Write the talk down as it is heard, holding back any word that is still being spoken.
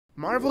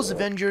Marvel's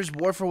Avengers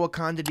War for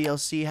Wakanda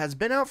DLC has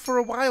been out for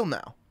a while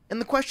now,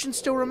 and the question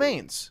still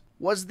remains.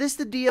 Was this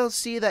the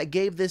DLC that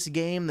gave this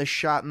game the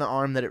shot in the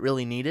arm that it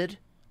really needed?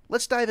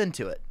 Let's dive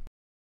into it.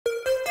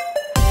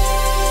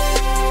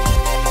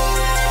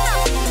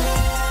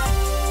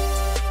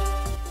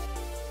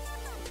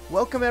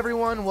 Welcome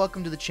everyone,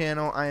 welcome to the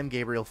channel. I am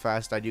Gabriel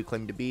Fast. I do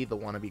claim to be the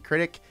Wannabe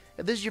Critic.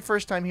 If this is your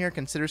first time here,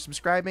 consider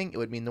subscribing. It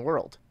would mean the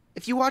world.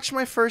 If you watched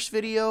my first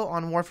video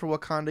on War for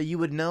Wakanda, you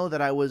would know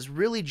that I was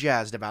really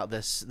jazzed about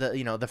this,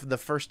 the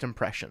first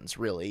impressions,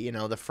 really,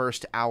 the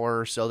first hour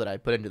or so that I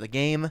put into the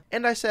game,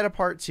 and I said a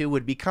part 2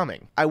 would be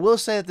coming. I will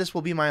say that this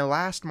will be my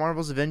last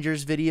Marvel's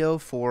Avengers video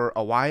for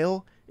a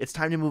while. It's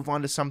time to move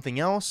on to something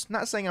else.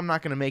 Not saying I'm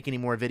not going to make any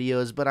more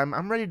videos, but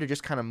I'm ready to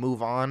just kind of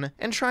move on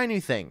and try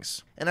new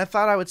things. And I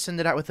thought I would send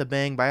it out with a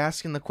bang by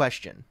asking the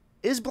question,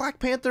 is Black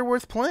Panther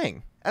worth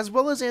playing? As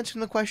well as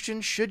answering the question,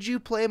 should you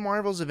play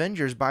Marvel's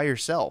Avengers by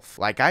yourself,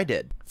 like I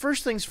did?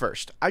 First things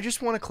first, I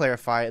just want to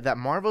clarify that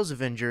Marvel's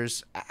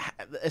Avengers,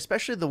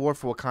 especially the War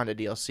for Wakanda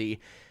DLC,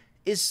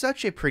 is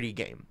such a pretty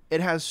game.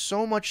 It has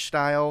so much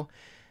style,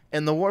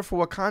 and the War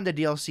for Wakanda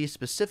DLC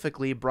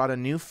specifically brought a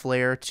new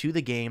flair to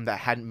the game that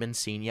hadn't been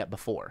seen yet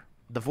before.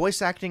 The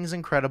voice acting is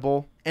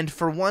incredible, and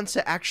for once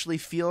it actually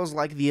feels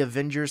like the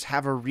Avengers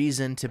have a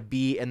reason to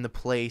be in the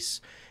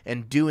place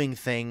and doing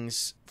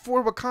things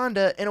for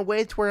Wakanda in a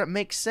way to where it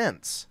makes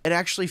sense. It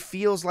actually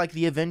feels like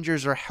the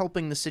Avengers are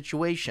helping the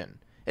situation.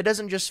 It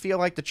doesn't just feel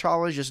like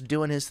T'Challa's just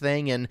doing his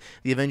thing and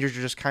the Avengers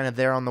are just kind of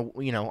there on the,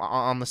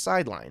 on the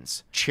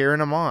sidelines, cheering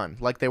them on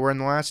like they were in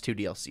the last 2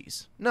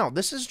 DLCs. No,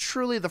 this is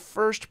truly the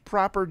first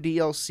proper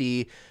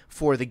DLC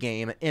for the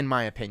game, in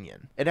my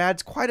opinion. It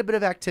adds quite a bit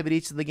of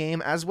activity to the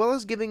game, as well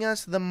as giving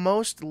us the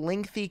most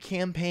lengthy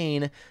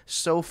campaign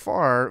so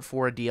far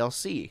for a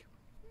DLC.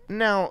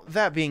 Now,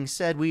 that being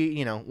said,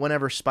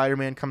 whenever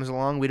Spider-Man comes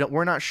along,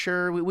 we're not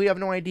sure, we have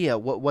no idea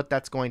what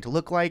that's going to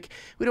look like.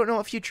 We don't know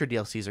what future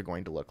DLCs are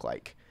going to look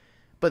like.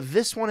 But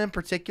this one in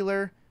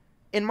particular,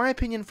 in my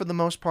opinion, for the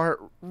most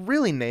part,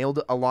 really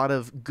nailed a lot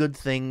of good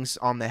things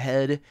on the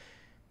head,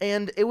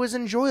 and it was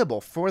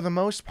enjoyable for the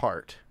most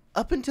part,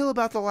 up until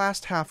about the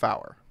last half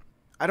hour.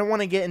 I don't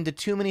want to get into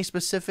too many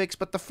specifics,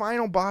 but the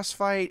final boss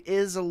fight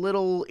is a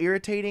little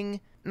irritating.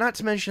 Not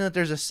to mention that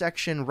there's a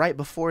section right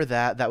before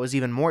that was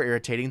even more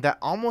irritating that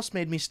almost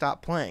made me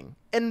stop playing.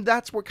 And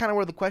that's where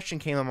the question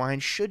came to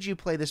mind, should you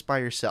play this by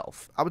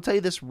yourself? I will tell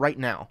you this right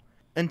now.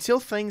 Until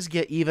things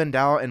get evened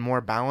out and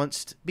more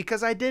balanced,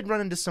 because I did run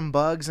into some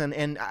bugs,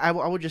 and I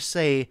would just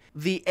say,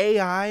 the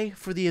AI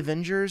for the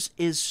Avengers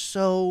is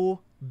so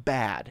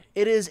bad.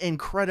 It is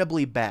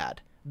incredibly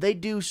bad. They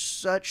do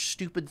such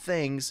stupid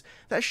things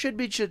that should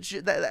be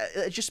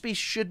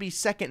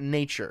second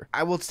nature.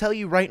 I will tell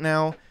you right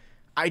now,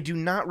 I do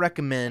not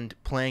recommend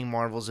playing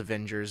Marvel's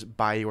Avengers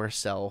by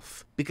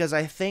yourself, because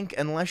I think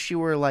unless you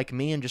were like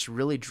me and just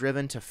really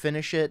driven to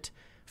finish it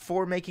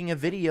for making a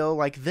video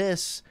like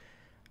this,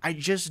 I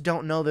just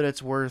don't know that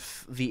it's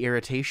worth the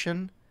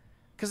irritation,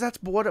 because that's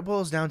what it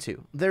boils down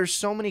to. There's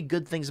so many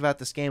good things about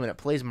this game, and it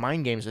plays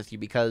mind games with you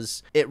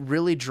because it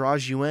really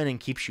draws you in and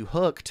keeps you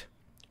hooked,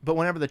 but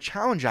whenever the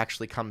challenge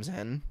actually comes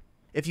in,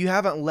 if you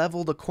haven't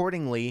leveled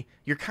accordingly,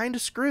 you're kind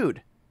of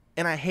screwed.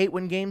 And I hate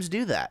when games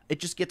do that. It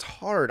just gets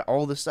hard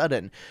all of a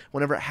sudden,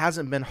 whenever it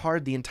hasn't been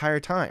hard the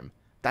entire time.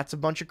 That's a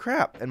bunch of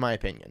crap, in my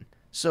opinion.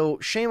 So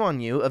shame on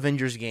you,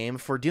 Avengers game,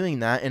 for doing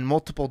that in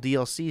multiple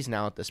DLCs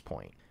now at this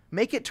point.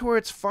 Make it to where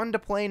it's fun to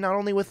play not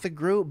only with the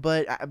group,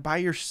 but by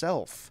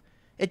yourself.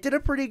 It did a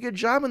pretty good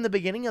job in the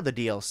beginning of the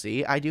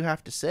DLC, I do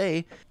have to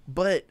say.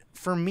 But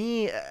for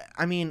me,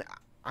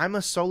 I'm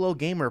a solo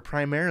gamer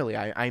primarily.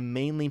 I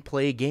mainly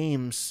play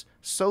games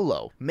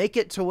solo. Make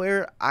it to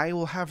where I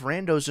will have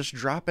randos just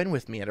drop in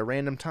with me at a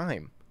random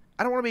time.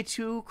 I don't want to be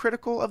too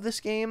critical of this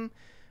game,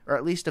 or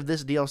at least of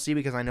this DLC,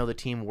 because I know the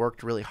team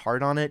worked really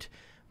hard on it,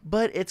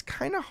 but it's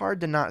kind of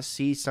hard to not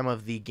see some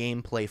of the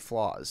gameplay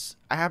flaws.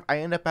 I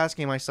end up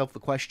asking myself the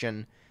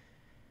question,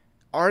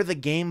 are the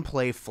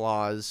gameplay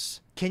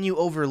flaws, can you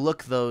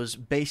overlook those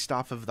based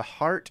off of the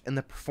heart and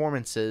the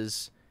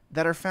performances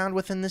that are found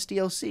within this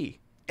DLC?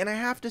 And I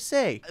have to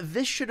say,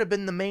 this should have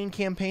been the main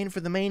campaign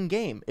for the main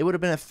game. It would have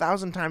been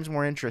 1,000 times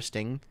more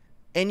interesting,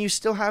 and you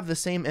still have the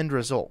same end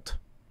result.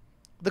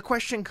 The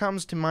question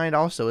comes to mind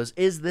also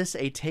is this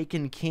a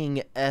Taken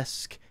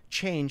King-esque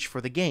change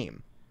for the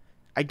game?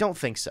 I don't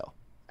think so.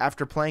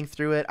 After playing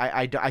through it,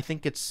 I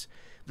think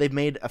they've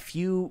made a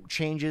few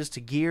changes to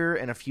gear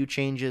and a few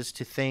changes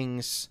to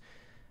things,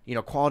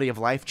 quality of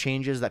life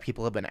changes that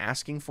people have been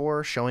asking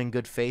for, showing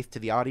good faith to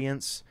the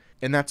audience.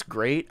 And that's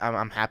great.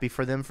 I'm happy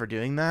for them for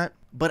doing that.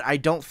 But I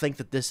don't think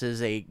that this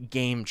is a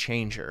game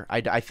changer.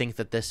 I think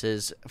that this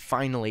is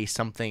finally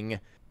something...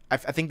 I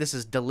think this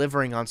is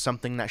delivering on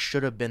something that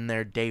should have been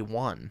there day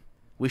one.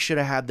 We should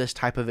have had this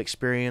type of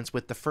experience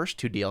with the first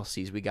 2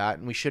 DLCs we got,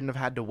 and we shouldn't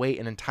have had to wait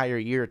an entire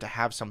year to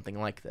have something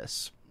like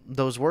this.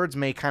 Those words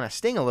may kind of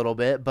sting a little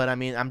bit, but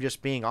I'm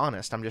just being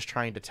honest. I'm just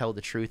trying to tell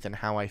the truth and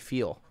how I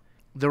feel.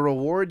 The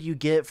reward you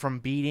get from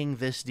beating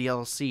this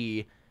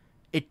DLC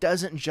it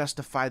doesn't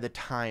justify the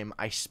time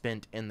I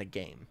spent in the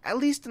game, at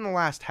least in the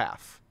last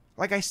half.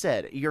 Like I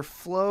said, your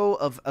flow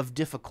of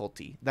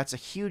difficulty, that's a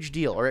huge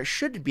deal, or it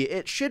should be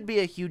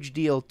a huge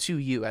deal to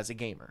you as a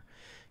gamer.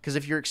 Because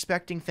if you're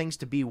expecting things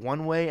to be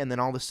one way and then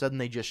all of a sudden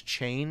they just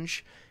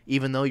change,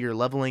 even though you're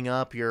leveling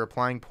up, you're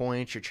applying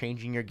points, you're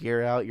changing your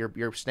gear out,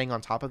 you're staying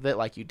on top of it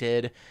like you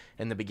did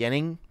in the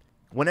beginning,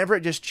 whenever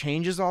it just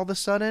changes all of a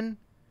sudden,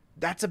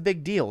 that's a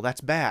big deal.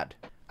 That's bad.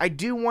 I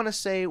do want to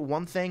say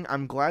one thing.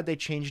 I'm glad they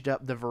changed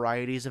up the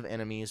varieties of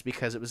enemies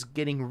because it was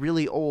getting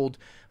really old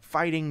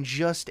fighting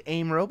just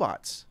aim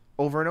robots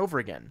over and over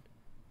again.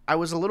 I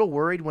was a little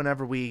worried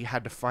whenever we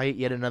had to fight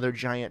yet another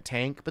giant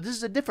tank, but this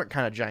is a different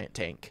kind of giant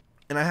tank.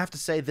 And I have to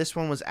say this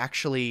one was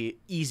actually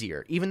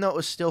easier. Even though it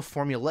was still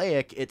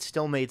formulaic, it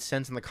still made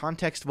sense in the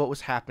context of what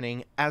was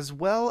happening, as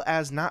well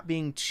as not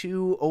being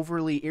too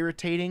overly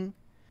irritating.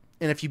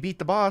 And if you beat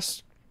the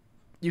boss,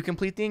 you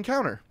complete the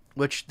encounter.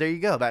 Which, there you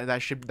go,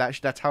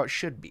 that's how it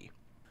should be.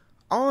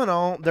 All in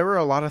all, there were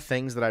a lot of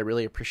things that I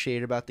really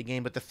appreciated about the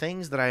game, but the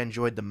things that I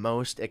enjoyed the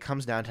most, it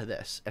comes down to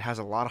this. It has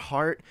a lot of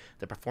heart,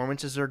 the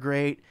performances are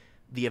great,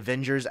 the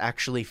Avengers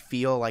actually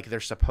feel like they're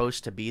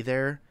supposed to be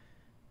there,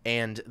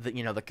 and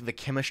the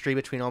chemistry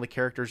between all the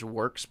characters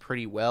works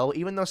pretty well,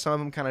 even though some of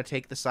them kind of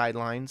take the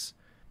sidelines.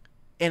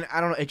 And I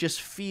don't know, it just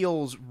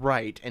feels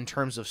right in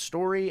terms of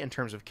story, in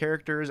terms of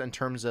characters, in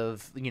terms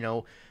of,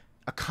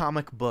 a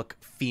comic book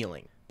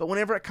feeling. But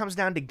whenever it comes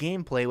down to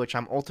gameplay, which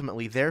I'm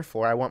ultimately there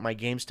for, I want my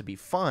games to be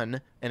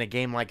fun. In a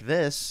game like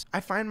this, I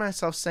find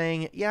myself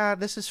saying, yeah,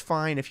 this is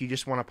fine if you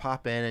just want to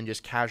pop in and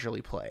just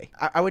casually play.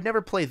 I would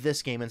never play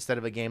this game instead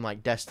of a game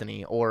like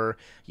Destiny or,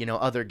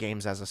 other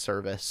games as a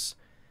service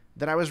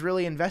that I was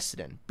really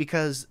invested in.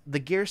 Because the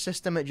gear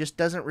system, it just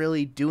doesn't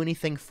really do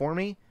anything for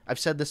me. I've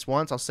said this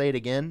once, I'll say it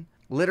again.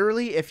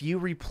 Literally, if you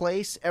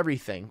replace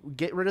everything,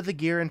 get rid of the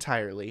gear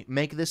entirely,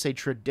 make this a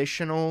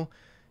traditional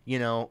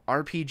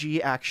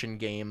RPG action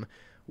game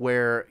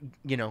where,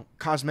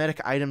 cosmetic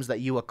items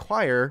that you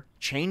acquire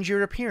change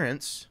your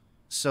appearance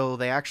so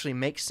they actually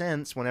make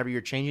sense whenever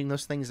you're changing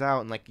those things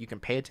out and, you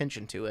can pay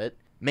attention to it.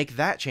 Make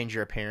that change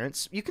your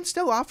appearance. You can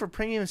still offer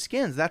premium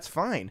skins, that's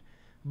fine.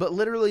 But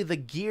literally the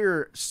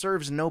gear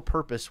serves no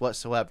purpose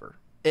whatsoever.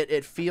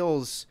 It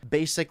feels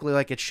basically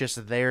like it's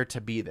just there to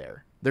be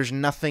there. There's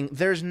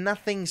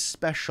nothing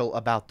special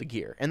about the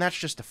gear, and that's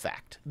just a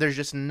fact. There's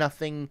just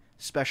nothing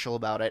special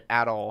about it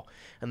at all,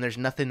 and there's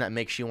nothing that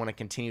makes you want to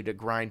continue to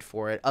grind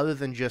for it other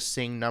than just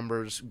seeing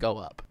numbers go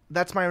up.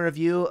 That's my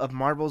review of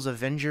Marvel's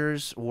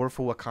Avengers War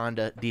for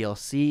Wakanda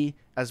DLC,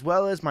 as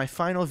well as my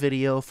final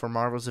video for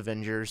Marvel's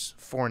Avengers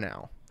for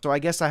now. So I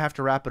guess I have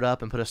to wrap it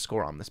up and put a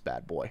score on this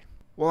bad boy.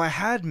 Well, I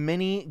had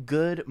many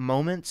good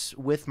moments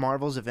with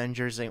Marvel's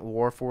Avengers and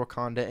War for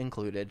Wakanda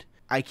included.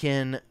 I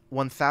can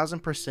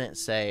 1000%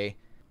 say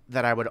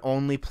that I would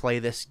only play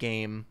this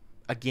game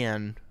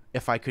again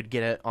if I could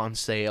get it on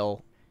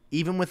sale.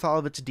 Even with all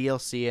of its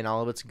DLC and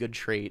all of its good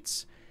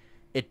traits,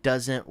 it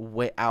doesn't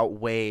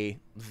outweigh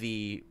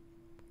the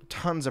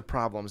tons of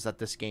problems that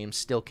this game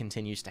still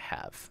continues to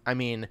have. I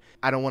mean,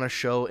 I don't want to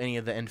show any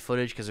of the end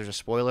footage because there's a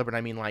spoiler, but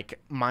I mean,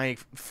 my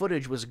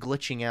footage was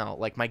glitching out.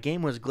 My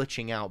game was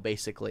glitching out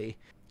basically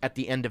at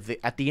the end of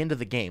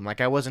the game.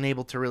 I wasn't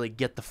able to really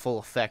get the full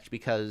effect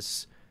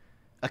because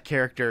a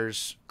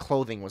character's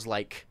clothing was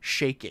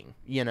shaking,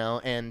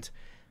 and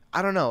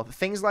I don't know,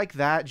 things like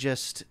that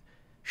just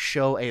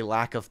show a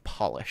lack of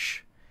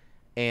polish.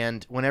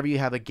 And whenever you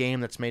have a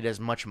game that's made as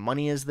much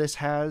money as this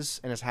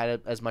has and has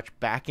had as much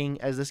backing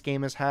as this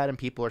game has had and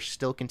people are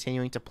still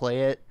continuing to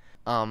play it,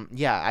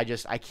 yeah,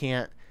 I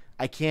can't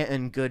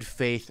in good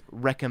faith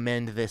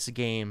recommend this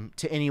game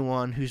to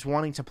anyone who's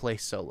wanting to play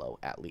solo,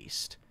 at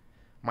least.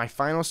 My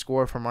final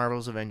score for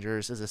Marvel's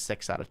Avengers is a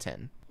 6 out of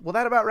 10. Well,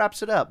 that about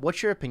wraps it up.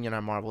 What's your opinion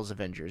on Marvel's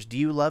Avengers? Do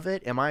you love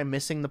it? Am I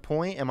missing the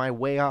point? Am I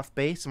way off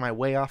base? Am I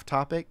way off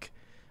topic?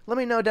 Let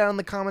me know down in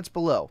the comments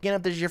below. Again,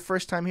 if this is your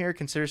first time here,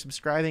 consider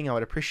subscribing. I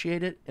would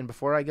appreciate it. And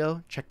before I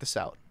go, check this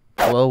out.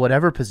 Well,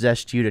 whatever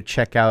possessed you to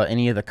check out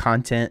any of the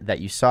content that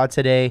you saw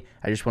today,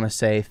 I just want to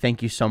say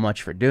thank you so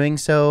much for doing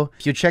so.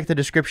 If you check the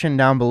description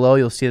down below,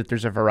 you'll see that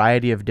there's a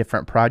variety of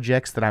different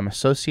projects that I'm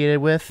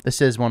associated with.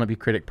 This is Wannabe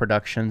Critic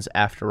Productions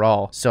after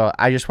all. So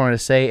I just wanted to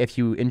say, if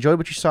you enjoyed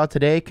what you saw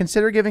today,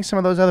 consider giving some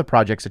of those other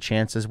projects a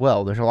chance as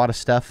well. There's a lot of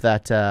stuff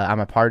that I'm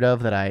a part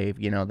of that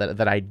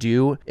I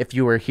do. If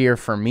you were here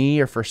for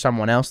me or for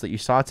someone else that you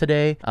saw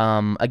today,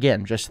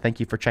 again, just thank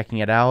you for checking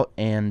it out,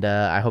 and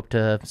I hope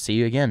to see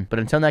you again. But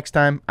until next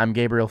time, I'm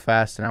Gabriel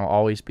Fast, and I'll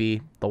always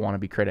be the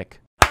Wannabe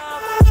Critic.